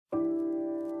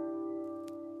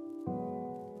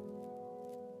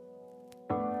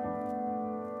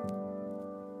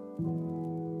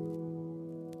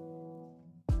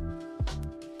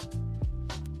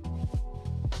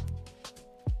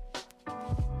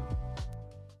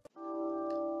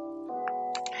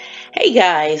Hey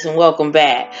guys, and welcome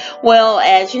back. Well,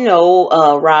 as you know,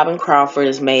 Robyn Crawford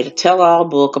has made a tell-all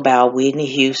book about Whitney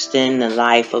Houston, the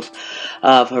life of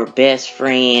her best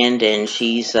friend, and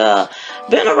she's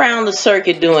been around the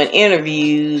circuit doing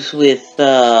interviews with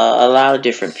a lot of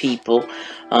different people.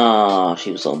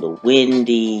 She was on the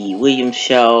Wendy Williams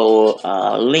show,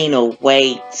 Lena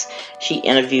Waithe. She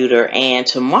interviewed her, and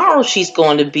tomorrow she's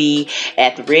going to be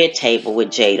at the Red Table with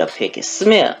Jada Pinkett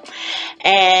Smith.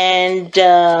 And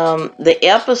the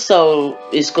episode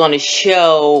is going to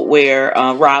show where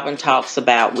Robyn talks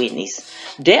about Whitney's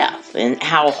death and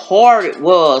how hard it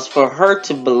was for her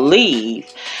to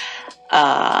believe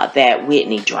that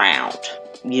Whitney drowned.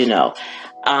 You know,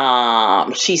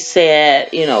 she said,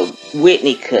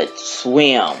 Whitney could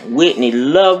swim. Whitney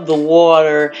loved the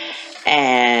water.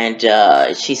 And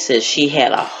she said she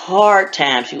had a hard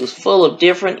time. She was full of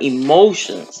different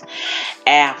emotions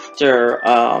after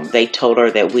they told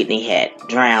her that Whitney had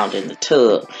drowned in the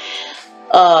tub.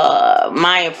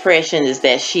 My impression is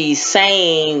that she's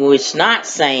saying, which not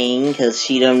saying, because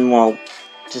she doesn't want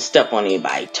to step on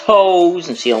anybody's toes,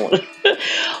 and she don't want to,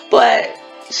 but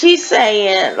she's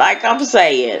saying, like I'm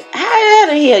saying, how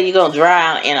the hell you gonna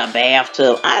drown in a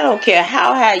bathtub? I don't care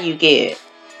how high you get.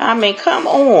 I mean, come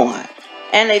on.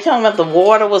 And they talking about the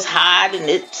water was hot and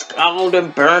it scalded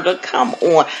and burned her. Come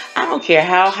on. I don't care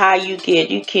how high you get.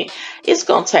 You can't. It's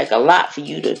going to take a lot for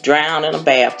you to drown in a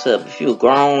bathtub if you're a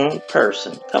grown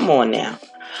person. Come on now.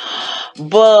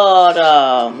 But,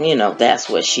 that's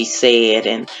what she said.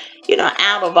 And,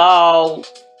 out of all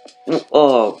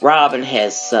Robyn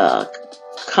has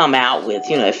come out with.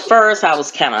 At first I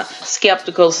was kind of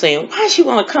skeptical, saying, why she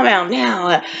want to come out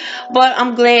now? But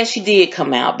I'm glad she did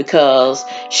come out because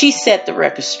she set the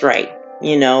record straight.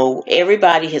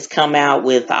 Everybody has come out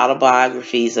with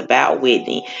autobiographies about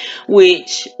Whitney,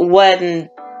 which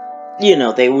wasn't,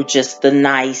 they were just the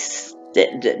nice,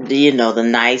 the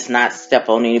nice, not step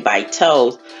on anybody's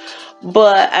toes.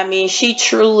 But, I mean, she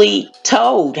truly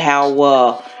told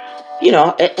how,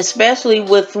 especially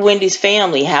with Wendy's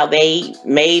family, how they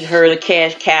made her the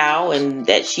cash cow and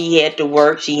that she had to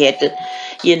work. She had to,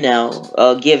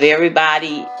 give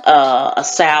everybody a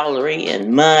salary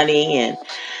and money. And,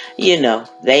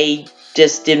 they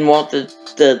just didn't want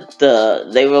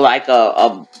they were like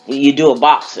you do a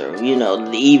boxer,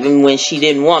 even when she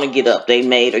didn't want to get up, they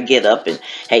made her get up and,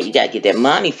 hey, you got to get that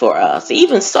money for us.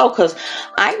 Even so, because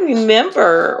I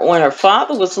remember when her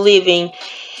father was leaving,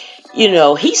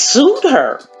 he sued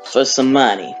her for some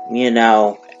money, and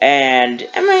I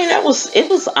mean, it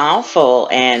was awful.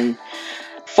 And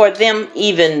for them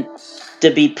even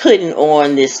to be putting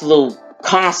on this little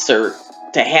concert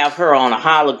to have her on a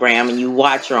hologram and you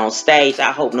watch her on stage,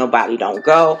 I hope nobody don't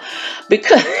go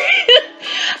because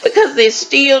because they're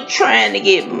still trying to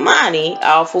get money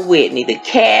off of Whitney, the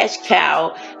cash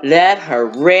cow. Let her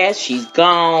rest. She's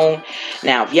gone.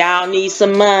 Now, if y'all need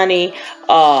some money,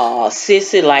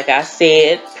 sissy, like I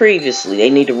said previously, they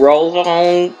need to roll her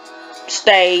on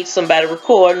stage, somebody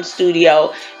recording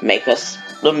studio, make her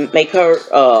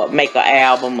make an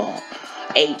album or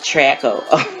 8-track or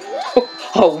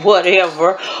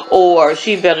whatever, or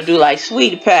she better do like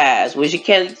Sweetie Pies, where she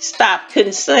couldn't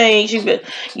sing. She better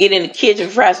get in the kitchen,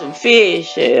 fry some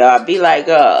fish, and be like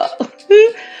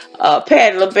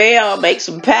Patti LaBelle, make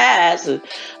some pies or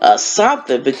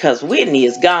something, because Whitney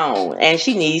is gone and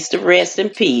she needs to rest in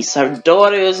peace. Her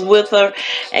daughter is with her,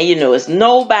 and it's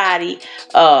nobody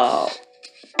out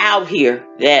here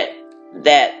that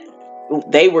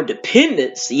they were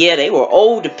dependents. Yeah, they were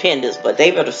old dependents, but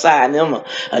they better sign them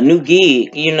a new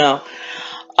gig,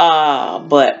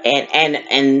 But and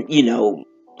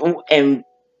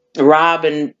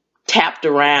Robyn tapped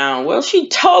around. Well, she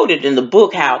told it in the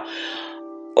book how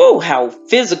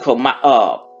physical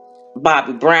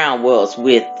Bobby Brown was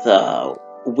with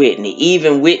Whitney.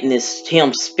 Even witnessed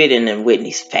him spitting in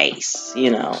Whitney's face,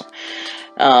 saying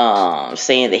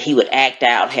that he would act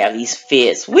out, have these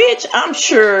fits, which I'm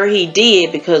sure he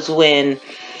did, because when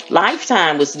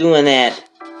Lifetime was doing that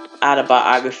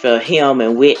autobiography of him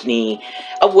and Whitney,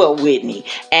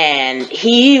 and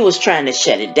he was trying to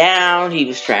shut it down. He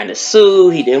was trying to sue.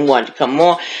 He didn't want to come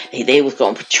on. They was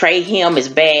going to portray him as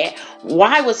bad.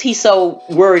 Why was he so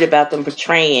worried about them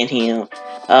portraying him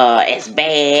as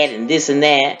bad and this and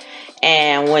that?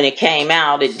 And when it came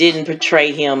out, it didn't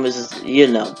portray him as,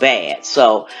 bad.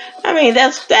 So, I mean,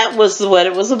 that was what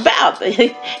it was about.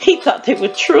 He thought they were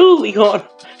truly going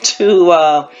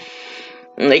to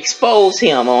expose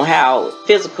him on how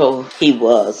physical he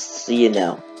was,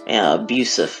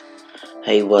 abusive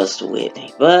he was to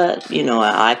Whitney. But,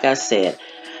 like I said,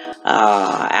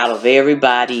 out of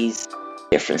everybody's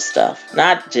different stuff,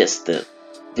 not just the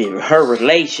her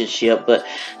relationship, but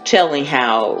telling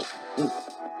how,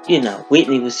 you know,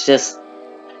 Whitney was just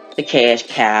the cash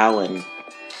cow, and,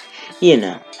 you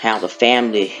know, how the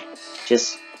family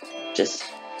just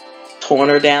torn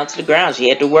her down to the ground. She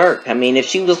had to work. I mean, if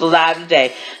she was alive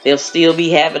today, they'll still be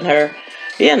having her,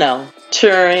 you know,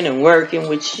 touring and working,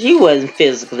 which she wasn't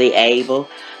physically able.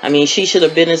 I mean, she should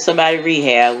have been in somebody's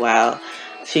rehab while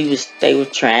they were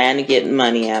trying to get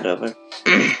money out of her.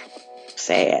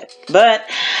 Sad. But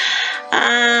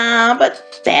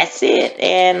that's it.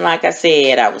 And like I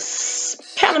said, I was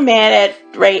kind of mad at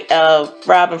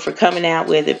Robyn for coming out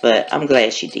with it, but I'm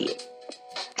glad she did.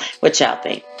 What y'all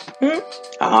think?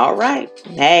 All right.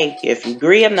 Hey, if you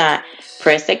agree or not,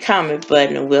 press that comment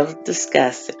button and we'll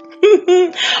discuss it.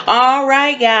 All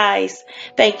right, guys.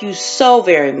 Thank you so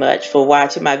very much for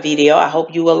watching my video. I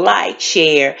hope you will like,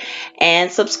 share,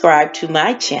 and subscribe to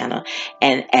my channel.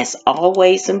 And as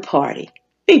always in party,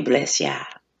 be blessed, y'all.